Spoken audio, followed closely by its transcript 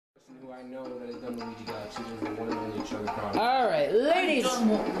I know that it's done Luigi Galaxy? It is the one and only Sugar Product. Alright, ladies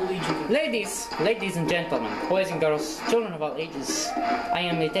and gentlemen, boys and girls, children of all ages, I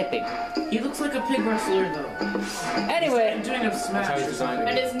am a Tepig. He looks like a pig wrestler, though. Anyway, He's doing a smash. That's how he's designed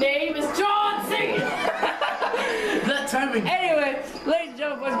And it. his name is John C. That timing. anyway, ladies and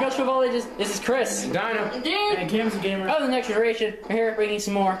gentlemen, boys and girls, children of all ages, this is Chris. And Dino. Dude. And Cam's a gamer. Of the next generation, we're here bringing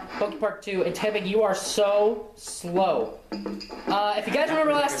some more PokePark 2, and Tepig, you are so slow. If you guys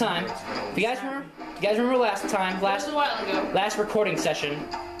remember last time, That was a while ago. last recording session,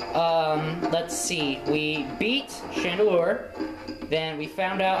 let's see, we beat Chandelure, then we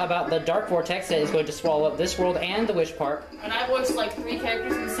found out about the Dark Vortex that is going to swallow up this world and the Wish Park. And I voiced like 3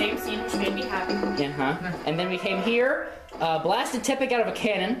 characters in the same scene, which made me happy. And then we came here, blasted Tepig out of a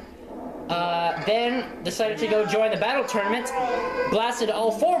cannon, then decided to go join the battle tournament, blasted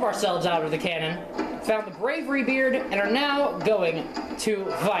all 4 of ourselves out of the cannon, found the Bravery Beard, and are now going to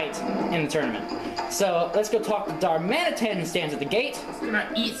fight in the tournament. So let's go talk to Darmanitan, who stands at the gate. He's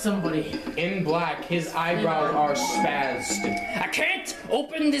gonna eat somebody. In black, his eyebrows are spasmed. I can't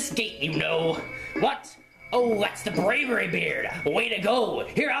open this gate, you know. What? Oh, that's the Bravery Beard. Way to go.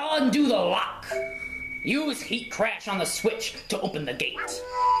 Here, I'll undo the lock. Use Heat Crash on the switch to open the gate.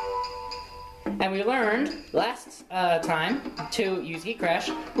 And we learned last time to use Heat Crash.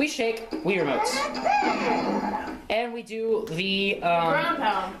 We shake Wii remotes. And we do the Ground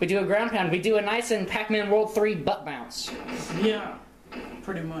pound. We do a ground pound. We do a nice and Pac-Man World 3 butt bounce. Yeah,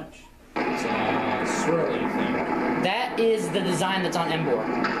 pretty much. It's a swirly thing. That is the design that's on Embor.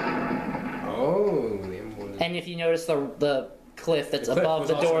 Oh, the M1. And if you notice the cliff that's The cliff above was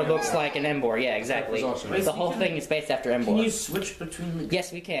the also door an looks Embor. like an Embor. Yeah, exactly. The cliff was also an The Embor. whole thing is based after Can Embor. you switch between the...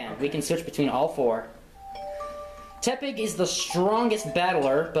 Yes, we can. We can switch between all 4. Tepig is the strongest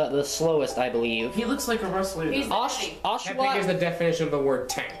battler, but the slowest, I believe. He looks like a wrestler. He's- though. Tepig is the definition of the word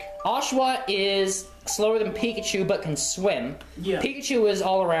tank. Oshawott is slower than Pikachu, but can swim. Yeah. Pikachu is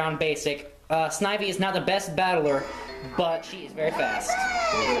all around basic. Snivy is not the best battler, but she is very fast.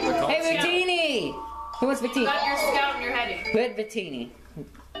 Hey, Victini! Who wants You Victini? got your scout and your heading. Who had Victini?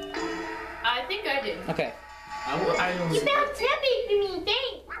 I think I did. Okay. I don't You see. found Tepig for me,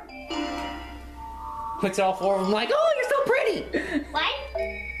 thanks. Looks at all 4 of them like, oh, you're so pretty! What?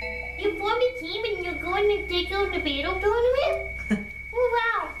 You formed a team and you're going to take out the battle tournament? Oh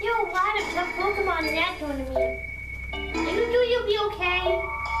wow, there are a lot of tough Pokemon in that tournament. Are you sure you'll be okay?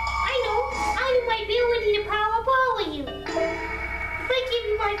 I know, I have my ability to power up all of you. If I give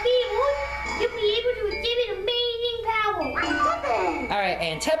you my favor, you'll be able to exhibit amazing power. Alright,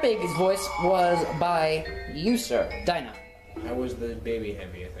 and Tepig's voice was by you, sir. Dinah. I was the baby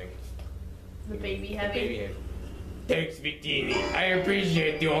heavy, I think. The baby The heavy. baby heavy. Thanks, Victini. I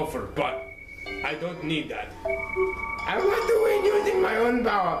appreciate the offer, but I don't need that. I want to win using my own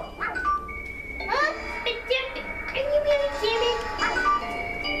power. Huh? But Tepig, are you really timid?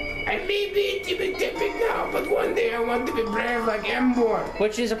 I may be Tepig now, but one day I want to be brave like Embor.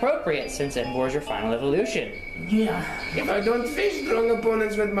 Which is appropriate, since Embor is your final evolution. Yeah. If I don't face strong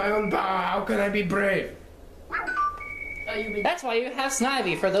opponents with my own power, how can I be brave? Oh, you been. That's why you have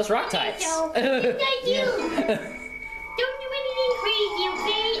Snivy for those rock types. So, I do. Don't do anything crazy,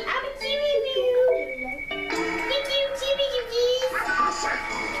 okay? I'm a kiwi. Thank you, kiwi.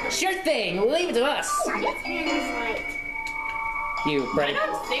 Sure thing, leave it to us. That's Hannah's like. You, I Brady.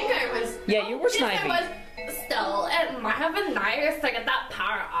 don't think I was. Yeah, you were Yes, I Snivy. was still. It might have been nice to get that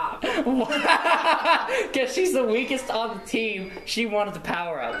power up. Because she's the weakest on the team. She wanted the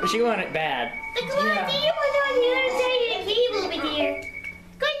power up. She wanted it bad. The glass table on the other side of the cable over here.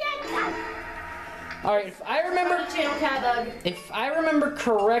 Good luck. Alright, if I remember Channel cat bug. if I remember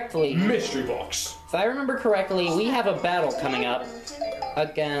correctly, Mystery box. we have a battle coming up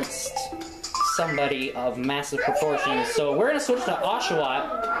against somebody of massive proportions. So we're gonna switch to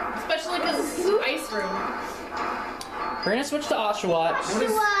Oshawott. Especially because this is ice room. We're gonna switch to Oshawott. What is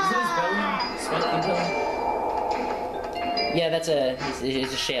his belly? Spiky belly? Yeah, that's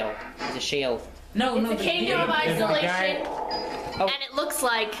he's a shell. He's a shell. No, no. It's a kingdom of isolation. Oh. And it looks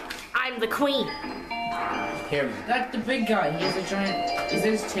like I'm the queen. Him. That's the big guy. He has a giant... Is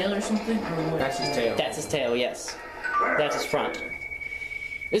that his tail or something? Or what? That's his tail. That's his tail, yes. That's his front.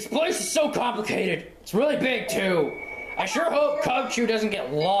 This place is so complicated. It's really big, too. I sure hope Cubchoo doesn't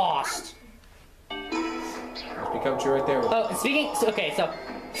get lost. Must be Cubchoo right there. Oh, and speaking... Okay, so...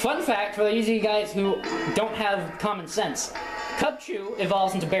 Fun fact for those of you guys who don't have common sense. Cubchoo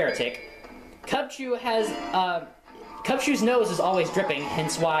evolves into Baratic. Cubchoo has... Cubchoo's nose is always dripping,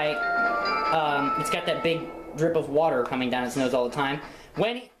 hence why it's got that big drip of water coming down its nose all the time.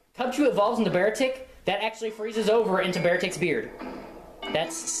 When Cubchoo evolves into Baratic, that actually freezes over into Baratic's beard.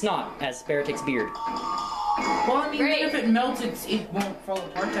 That's snot, as Baratic's beard. Well, I mean, Great. if it melts, it won't fall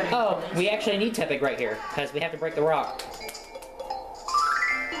apart. Oh, we actually need Tepig right here, because we have to break the rock.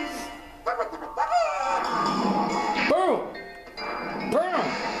 Boom! Boom!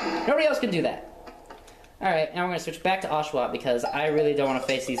 Nobody else can do that. Alright, now we're going to switch back to Oshawott, because I really don't want to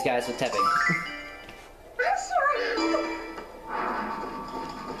face these guys with Tepig.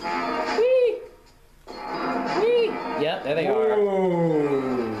 Whee! Whee! Yep, there they are.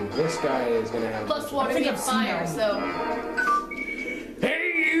 Ooh, this guy is gonna have. Plus one feet of fire, so.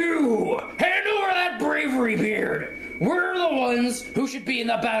 Hey you! Hand over that bravery beard! We're the ones who should be in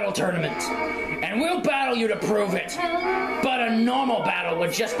the battle tournament. And we'll battle you to prove it. But a normal battle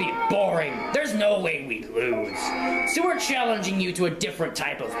would just be boring. There's no way we'd lose. So we're challenging you to a different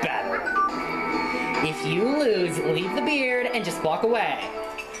type of battle. If you lose, leave the beard and just walk away.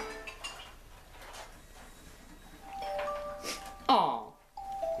 Aw.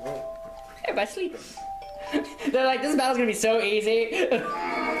 Everybody's sleeping. They're like, this battle's gonna be so easy.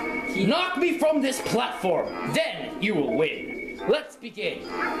 Knock me from this platform, then you will win. Let's begin.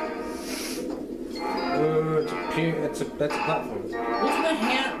 That's a platform. Look at the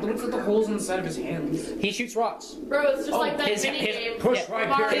hand. Look at the holes inside of his hands. He shoots rocks. Bro, it's just like that his- minigame. Push right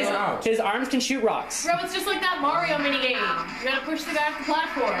here out. His arms can shoot rocks. Bro, it's just like that Mario minigame. You gotta push the guy off the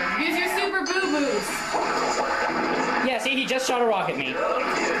platform. Use your super boo-boos. Yeah, see, he just shot a rock at me.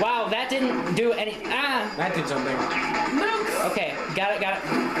 Wow, that didn't do any. Ah! That did something. Mooks! Okay, got it.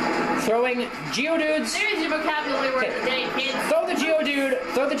 Throwing Geodudes. There's your vocabulary word of the day, kids. Throw the Geodude.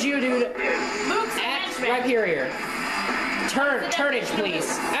 Mooks and At henchmen. Rhyperior. Turnage, please.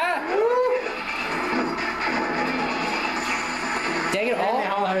 Ah! Dang it And they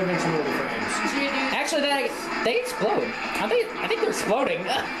all. all have invincibility frames. Geodude. Actually, they explode. I think they're exploding.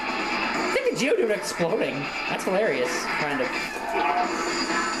 I think the Geodude are exploding. That's hilarious, kind of.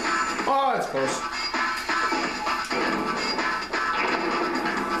 Oh, that's close.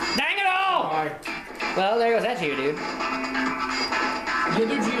 Dang it all! Bye. Well, there goes that Geodude. The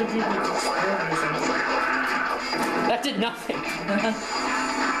other Geodude looks exploded or something. That did nothing.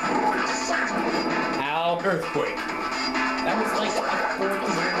 Ow. Earthquake. That was like a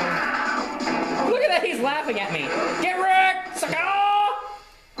 4 Look at that, he's laughing at me. Get wrecked, sucker!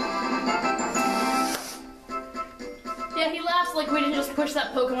 Yeah, he laughs like we didn't just push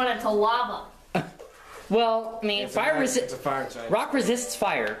that Pokemon into lava. Well, I mean, It's fire It's resists. a fire type. Rock resists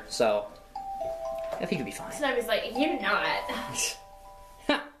fire, so I think you'll be fine. So he's like, you're not.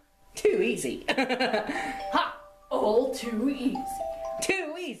 Ha! Too easy. Ha! All too easy.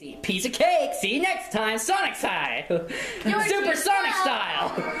 Too easy. Piece of cake. See you next time. Sonic style. Supersonic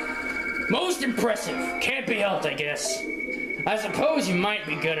style. Most impressive. Can't be helped, I guess. I suppose you might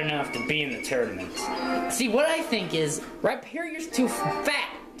be good enough to be in the tournament. See, what I think is, Rhyperior's too fat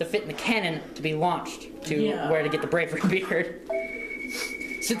to fit in the cannon to be launched to where to get the bravery beard.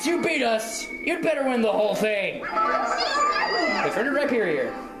 Since you beat us, you'd better win the whole thing. Defender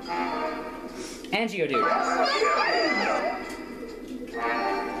Rhyperior. And Geodude.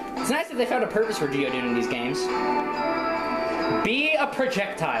 It's nice that they found a purpose for Geodude in these games. Be a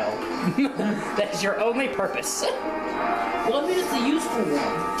projectile. That is your only purpose. Well, I mean, it's a useful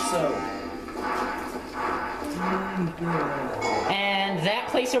one, so. And that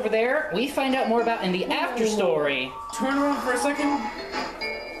place over there, we find out more about in the after story. Turn around for a second.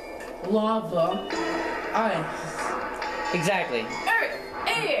 Lava. Ice. Exactly. Earth,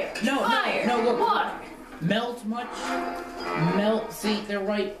 air, fire, no, look. water. Melt much? Melt. See, they're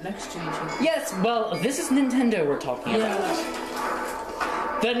right next to each other. Yes, well, this is Nintendo we're talking about.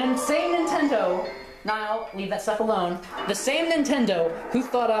 The same Nintendo, Niall, leave that stuff alone. The same Nintendo who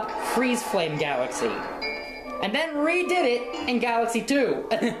thought up Freeze Flame Galaxy. And then redid it in Galaxy 2.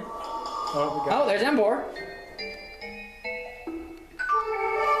 Oh, there's Embor.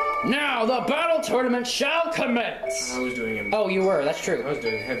 Now the battle tournament shall commence. I was doing him. Oh, you were, that's I true. was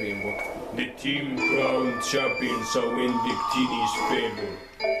doing heavy and book. The team crowned champions shall win Victini's favor.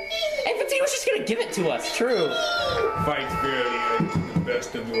 And Victini was just gonna give it to us, true. Fight fairly and to the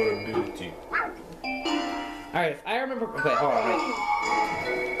best of your ability. Alright, if I remember. Wait, hold on, wait.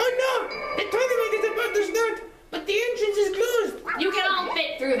 Oh no! The tournament is about to start, but the entrance is closed. You can all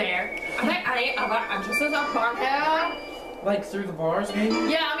fit through there. I'm just as a partner. Like through the bars, maybe?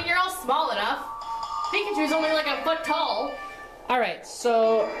 Yeah, I mean, you're all small enough. Pikachu's only like a foot tall. Alright,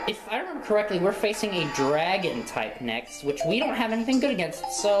 so if I remember correctly, we're facing a dragon type next, which we don't have anything good against,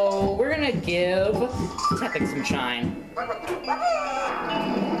 so we're gonna give Tepig some shine.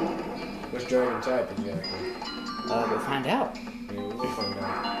 Which dragon type exactly? We'll find out. Yeah, we'll find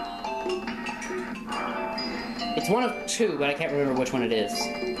out. It's one of two, but I can't remember which one it is.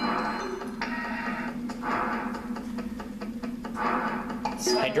 It's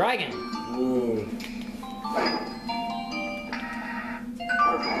Hydreigon. Ooh.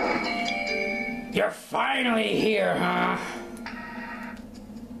 You're finally here, huh?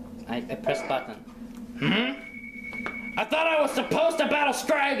 I pressed button. I thought I was supposed to battle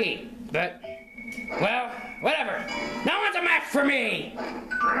Scraggy, but, well, whatever. No one's a match for me!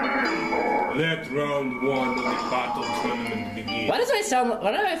 Let round 1 of the battle tournament begin. Why do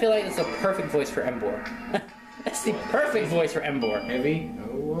I feel like it's the perfect voice for Embor? That's the perfect voice for Embor. Heavy?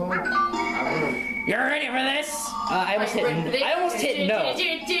 Oh, well, I don't know. You're ready for this? I almost hit no. I almost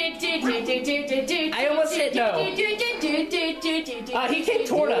hit no. He came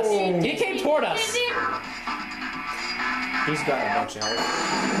toward us. He came toward us. He's got a bunch of health.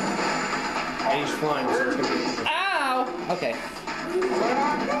 And he's flying, so it's gonna be... Ow! Okay.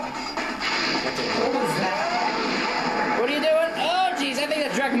 What are you doing? Oh, jeez, I think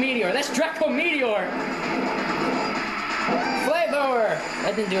that's Draco Meteor. That's Draco Meteor! Flamethrower!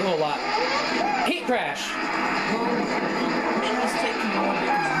 That didn't do a whole lot. Heat Crash!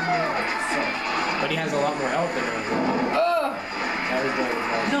 But he has a lot more health than him. Oh!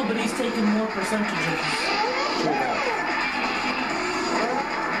 No, but he's taking more percentage of his True that.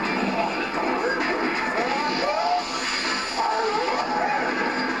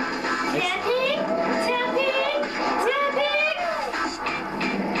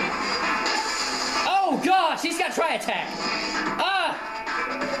 Oh gosh, he's got Tri-Attack!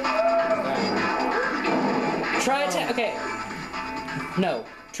 Tri-Attack, okay. No.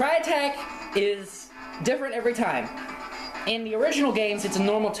 Tri-Attack is different every time. In the original games, it's a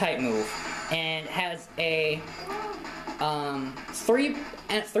normal type move, and has a 3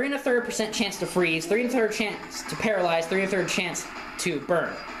 1/3% chance to freeze, 3 1/3 chance to paralyze, 3 1/3 chance to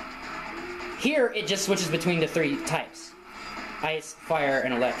burn. Here, it just switches between the 3 types: ice, fire,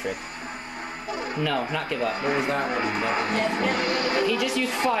 and electric. No, not give up. What was that one? He just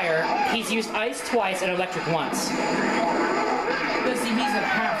used fire. He's used ice twice and electric once. But see, he's at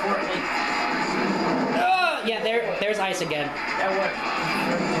half where, like... Yeah, there's ice again. That worked.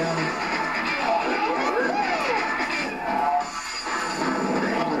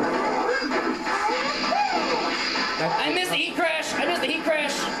 I missed the heat crash! I missed the heat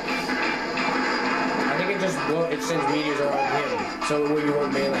crash! I think it sends meteors around him, so you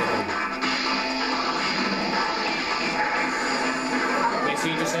won't melee him. Okay, so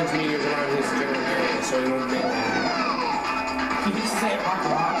he just sends meteors around his general area, so he won't melee him. Can you say rock?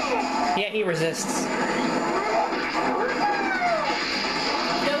 Yeah, he resists.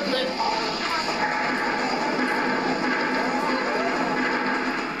 No clip.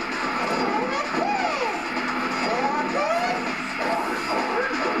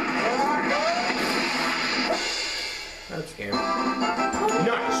 That's scary.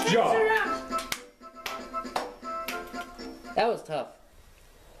 Nice job! That was tough.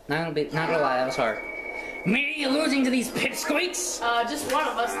 Not gonna lie, that was hard. Me, you losing to these pipsqueaks? Just one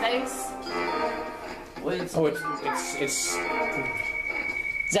of us, thanks. Wait, Oh, it's...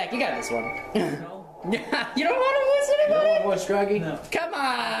 Zach, you got this one. no. You don't want to lose anybody? What, Scraggy? No. Come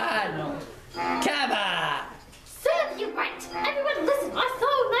on! No. Come on! Serve you right! Everyone listen, I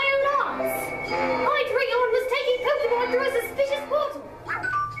saw with my own eyes! Hydreigon was taking Pokemon through a suspicious portal!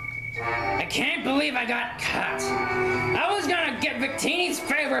 I can't believe I got caught. I was gonna get Victini's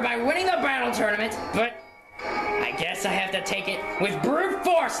favor by winning the battle tournament, but I guess I have to take it with brute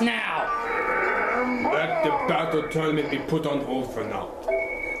force now. Let the battle tournament be put on hold for now.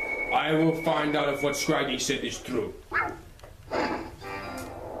 I will find out if what Scraggy said is true.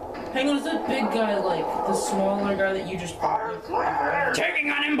 Hang on, is that big guy like the smaller guy that you just fought?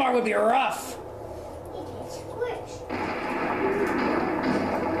 Taking on Embar would be rough.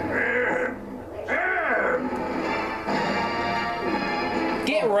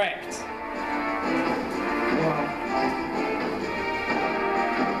 Get wrecked. Wow.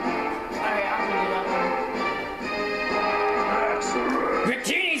 Alright, I'm gonna do that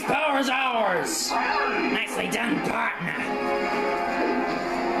Victini's power is ours. Nicely done, partner.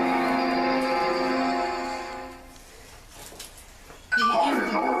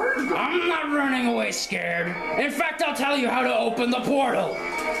 I'm not running away scared. In fact, I'll tell you how to open the portal.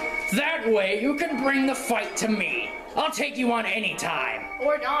 That way, you can bring the fight to me. I'll take you on any time.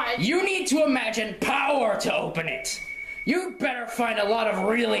 one. Or not. You need to imagine power to open it. You better find a lot of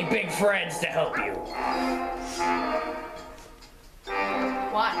really big friends to help you.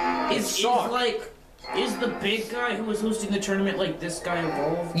 What? Is the big guy who was hosting the tournament like this guy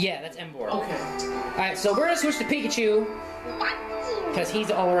evolved? Yeah, that's Embor. Okay. Alright, so we're gonna switch to Pikachu, because he's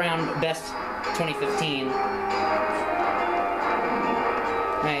all around best 2015.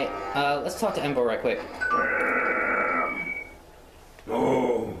 Let's talk to Embo right quick.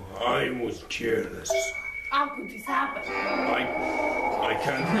 Oh, I was careless. How could this happen? I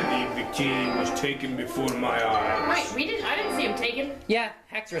can't believe Victini was taken before my eyes. Wait, I didn't see him taken. Yeah,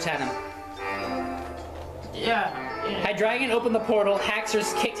 Haxorus had him. Yeah. Hydreigon opened the portal,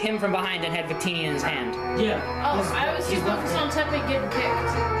 Haxorus kicked him from behind and had Victini in his hand. Yeah. Oh, I always keep focused on Tepe getting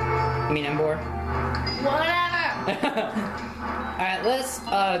kicked. You mean Embor? Whatever. Alright, let's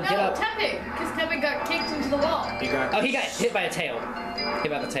get up. No, Tepe, because Tepe got kicked into the wall. He got hit by a tail.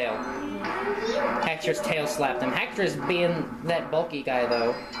 Hit by the tail. Haxorus' tail slapped him. Haxorus being that bulky guy,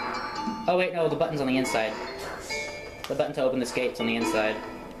 though. Oh, wait, no, the button's on the inside. The button to open this gate's on the inside.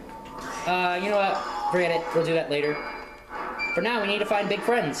 You know what? Forget it. We'll do that later. For now, we need to find big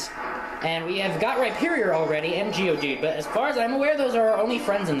friends. And we have got Rhyperior already and Geodude, but as far as I'm aware, those are our only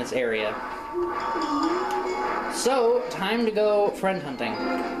friends in this area. So, time to go friend hunting.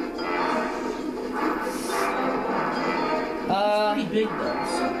 Pretty big though.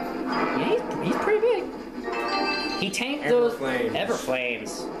 So. Yeah, he's pretty big. He tanked those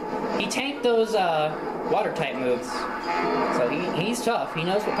Everflames. He tanked those water type moves. So he's tough. He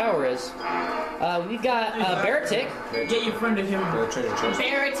knows what power is. We've got Baratic. Get your friend of him.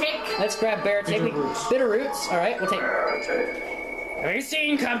 Baratic. Let's grab Baratic. Bitter Roots. All right, we'll take. Have you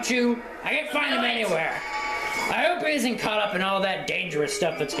seen Cubchoo? I can't find him anywhere. I hope he isn't caught up in all that dangerous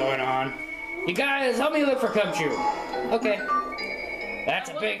stuff that's going on. You guys, help me look for Cubchoo. Okay. That's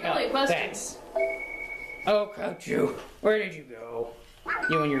a big help. Thanks. Oh, Cubchoo, where did you go?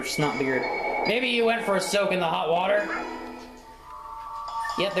 You and your snot beard. Maybe you went for a soak in the hot water?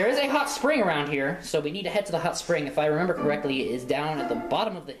 Yep, there is a hot spring around here, so we need to head to the hot spring. If I remember correctly, it is down at the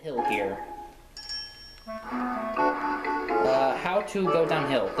bottom of the hill here. How to go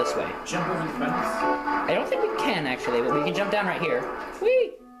downhill? This way. Jump over the fence. I don't think we can, actually, but we can jump down right here.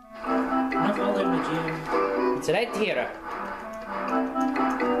 Whee! Not all in the gym. It's right here.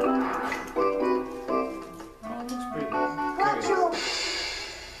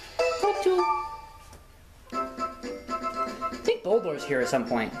 Cubchoo. I think Boldor's here at some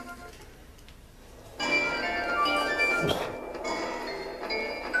point.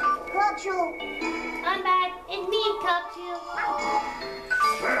 Cubchoo. I'm back. It's me, Cubchoo.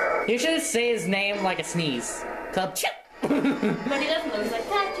 You should say his name like a sneeze. Cubchoo. But he doesn't look like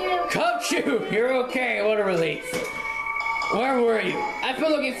Cubchoo. Cubchoo, you're okay. What a relief. Where were you? I've been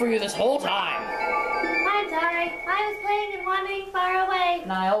looking for you this whole time. I'm sorry. I was playing and wandering far away.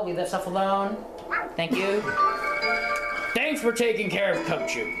 Niall, leave that stuff alone. Thank you. Thanks for taking care of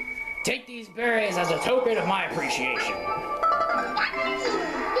Cubchoo. Take these berries as a token of my appreciation.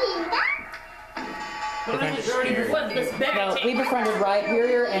 No, we befriended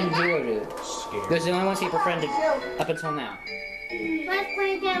Rhyperior and Geodude. Those are the only ones he befriended up until now. Let's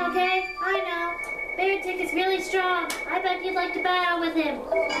play again, okay? I know. Baratic is really strong. I bet you'd like to battle with him.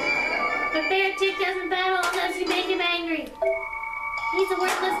 But Baratic doesn't battle unless you make him angry. He's a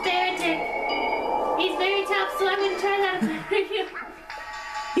worthless Baratic. He's very tough, so I'm going to try that with you.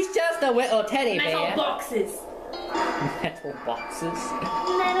 He's just a little teddy bear. Metal boxes. Metal boxes.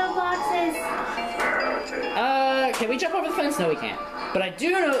 Metal boxes. Can we jump over the fence? No, we can't. But I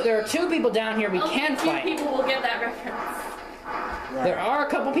do know there are two people down here we can fight. Few people will get that reference. There are a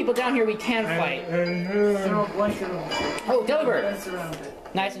couple people down here we can fight. Throw a blanket on. Oh, Delbert. That's around it.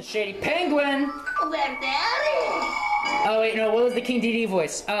 Nice and shady. Penguin! Oh, wait, no, what was the King DD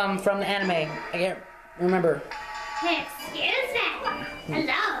voice? From the anime. I can't remember. Excuse me.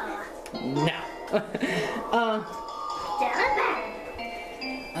 Hello. No. Delbert.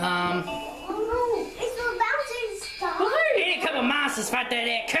 Oh no, it's the bouncing stuff. Here come a monsters fight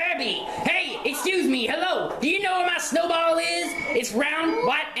that Kirby. Hey, excuse me, hello. Do you know where my snowball is? It's round,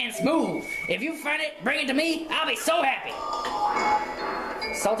 white, and smooth. If you find it, bring it to me. I'll be so happy.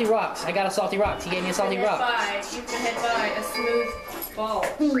 Salty rocks. I got a salty rock. He gave me a salty rock. You've been hit by a smooth ball.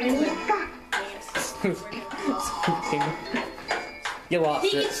 You lost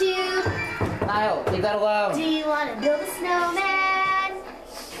it. Pikachu, Niall, leave that alone. do you want to build a snowman?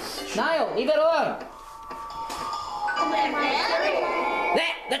 Niall, leave that alone.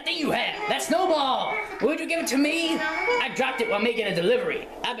 That thing you have, that snowball. Would you give it to me? I dropped it while making a delivery.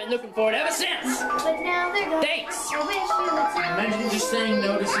 I've been looking for it ever since. But now they're gone. Thanks. I wish you would tell me. Imagine just saying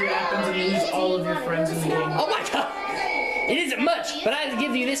no to see what happens and you lose all of your friends in the game. Oh my god. It isn't much, but I'll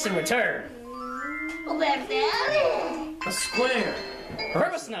give you this in return. A square.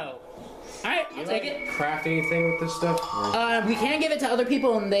 Snow. Alright, I'll take it. Craft anything with this stuff? We can give it to other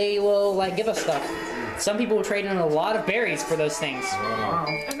people and they will, like, give us stuff. Some people will trade in a lot of berries for those things.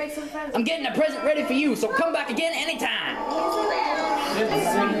 And make some friends. I'm getting a present ready for you, so come back again anytime.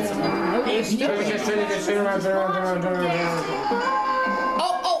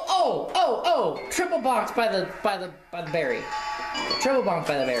 Oh! Triple bonked by the berry. Triple bonked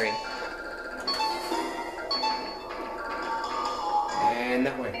by the berry. And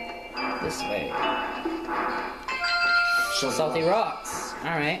that way. This way. Salty rocks.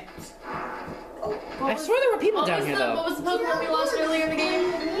 All right. I swear there were people down here though. What was the Pokemon we lost earlier in the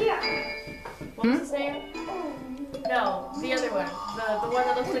game? What was his name? No, the other one. The one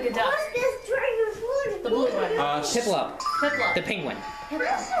that looks like a duck. The blue one. Piplup. Piplup. The penguin.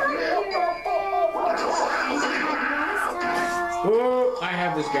 Oh, I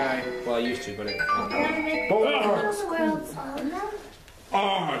have this guy. Well, I used to, but it.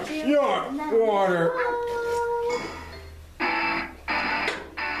 Oh, yuck! Water.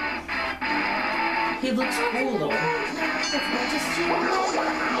 He looks cool though.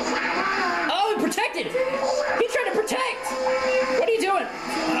 Oh, he protected! He tried to protect! What are you doing?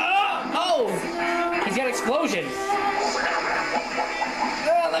 Oh! He's got explosion.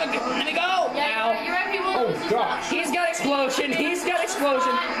 Let me go! Yeah, Ow. you're right, people. Oh, gosh. He's got explosion. He's got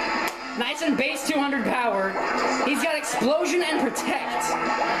explosion. Nice and base 200 power. He's got explosion and protect.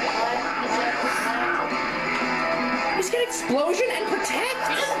 He's got explosion and protect.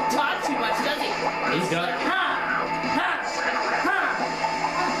 He doesn't talk too much, does he? He's got it.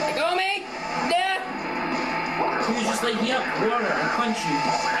 Let go, me. Yeah. He was just like, yep, water, I'll punch you.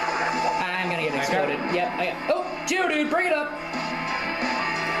 I'm gonna get exploded. Yep. Oh, Geodude, bring it up.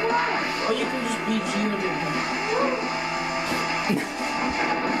 Or you can just be Geodude.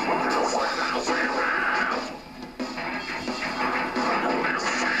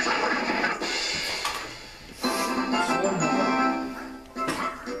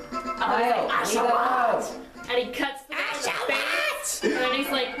 And he cuts the face, and then he's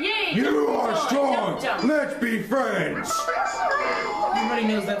like, "Yay! You are strong. Jump. Let's be friends. Everybody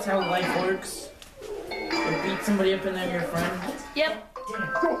knows that's how life works. You beat somebody up and they're your friend. Yep.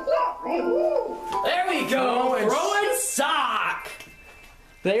 There we go. Throwing sock.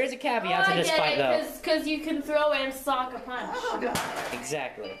 There's a caveat to this fight, though. Because you can throw and sock a punch.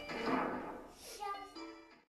 Exactly.